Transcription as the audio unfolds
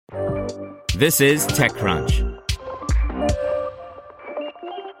This is TechCrunch.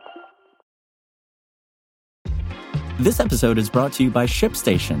 This episode is brought to you by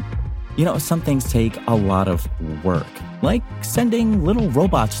ShipStation. You know, some things take a lot of work, like sending little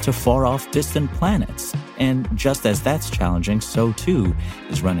robots to far-off distant planets. And just as that's challenging, so too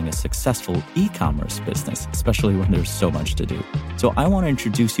is running a successful e-commerce business, especially when there's so much to do. So I want to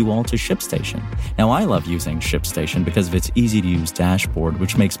introduce you all to ShipStation. Now, I love using ShipStation because of its easy-to-use dashboard,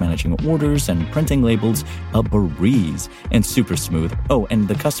 which makes managing orders and printing labels a breeze and super smooth. Oh, and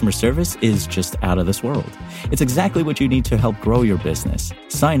the customer service is just out of this world. It's exactly what you need to help grow your business.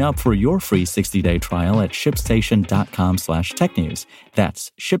 Sign up for your free 60-day trial at shipstation.com/technews.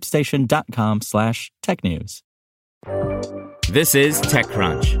 That's shipstation.com/technews. This is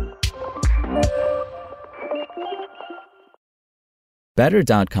TechCrunch.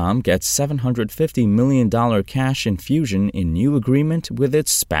 Better.com gets $750 million cash infusion in new agreement with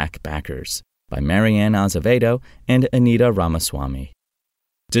its SPAC backers by Marianne Azevedo and Anita Ramaswamy.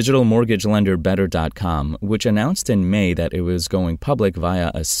 Digital mortgage lender Better.com, which announced in May that it was going public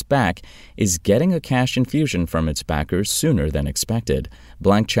via a SPAC, is getting a cash infusion from its backers sooner than expected.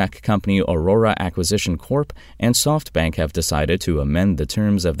 Blank check company Aurora Acquisition Corp. And SoftBank have decided to amend the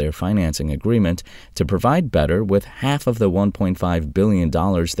terms of their financing agreement to provide Better with half of the $1.5 billion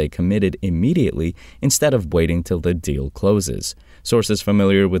they committed immediately instead of waiting till the deal closes. Sources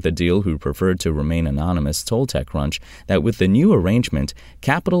familiar with the deal who preferred to remain anonymous told TechCrunch that with the new arrangement,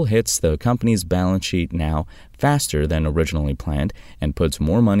 capital hits the company's balance sheet now faster than originally planned and puts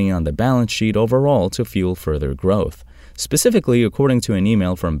more money on the balance sheet overall to fuel further growth. Specifically, according to an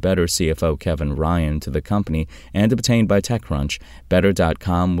email from Better CFO Kevin Ryan to the company and obtained by TechCrunch,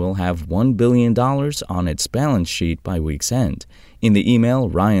 Better.com will have $1 billion on its balance sheet by week's end. In the email,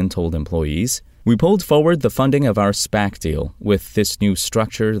 Ryan told employees, "We pulled forward the funding of our SPAC deal. With this new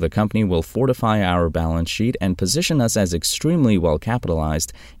structure, the company will fortify our balance sheet and position us as extremely well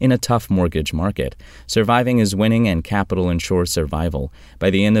capitalized in a tough mortgage market. Surviving is winning and capital ensures survival.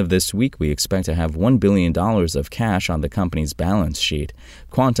 By the end of this week, we expect to have $1 billion of cash on the company's balance sheet.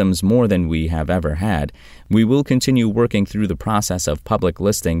 Quantum's more than we have ever had. We will continue working through the process of public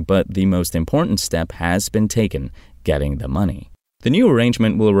listing, but the most important step has been taken, getting the money." The new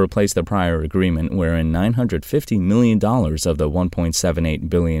arrangement will replace the prior agreement wherein $950 million of the $1.78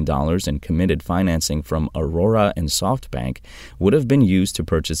 billion in committed financing from Aurora and SoftBank would have been used to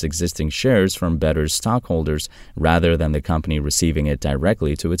purchase existing shares from Better's stockholders rather than the company receiving it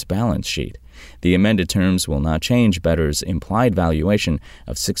directly to its balance sheet. The amended terms will not change Better's implied valuation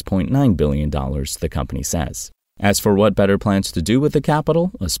of $6.9 billion, the company says. As for what Better plans to do with the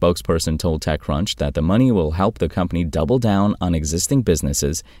capital, a spokesperson told TechCrunch that the money will help the company double down on existing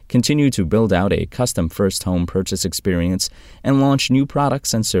businesses, continue to build out a custom first home purchase experience, and launch new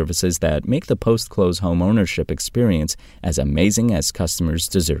products and services that make the post-close home ownership experience as amazing as customers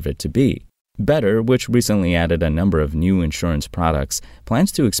deserve it to be. Better, which recently added a number of new insurance products,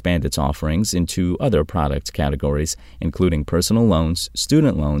 plans to expand its offerings into other product categories, including personal loans,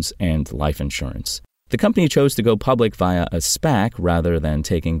 student loans, and life insurance. The company chose to go public via a SPAC rather than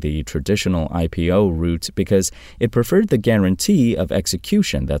taking the traditional IPO route because it preferred the guarantee of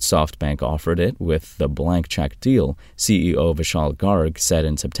execution that SoftBank offered it with the blank check deal, CEO Vishal Garg said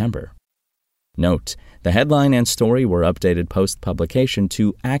in September. Note, the headline and story were updated post-publication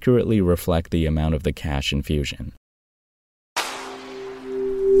to accurately reflect the amount of the cash infusion.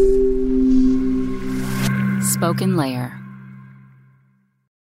 Spoken Layer.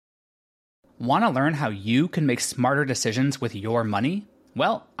 Want to learn how you can make smarter decisions with your money?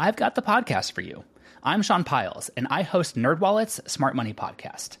 Well, I've got the podcast for you. I'm Sean Piles, and I host NerdWallet's Smart Money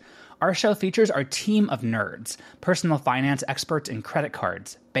Podcast. Our show features our team of nerds, personal finance experts in credit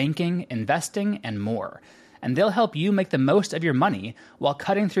cards, banking, investing, and more. And they'll help you make the most of your money while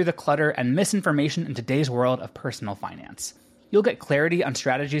cutting through the clutter and misinformation in today's world of personal finance. You'll get clarity on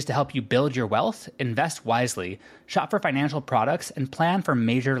strategies to help you build your wealth, invest wisely, shop for financial products, and plan for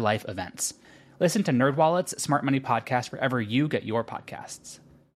major life events. Listen to NerdWallet's Smart Money Podcast wherever you get your podcasts.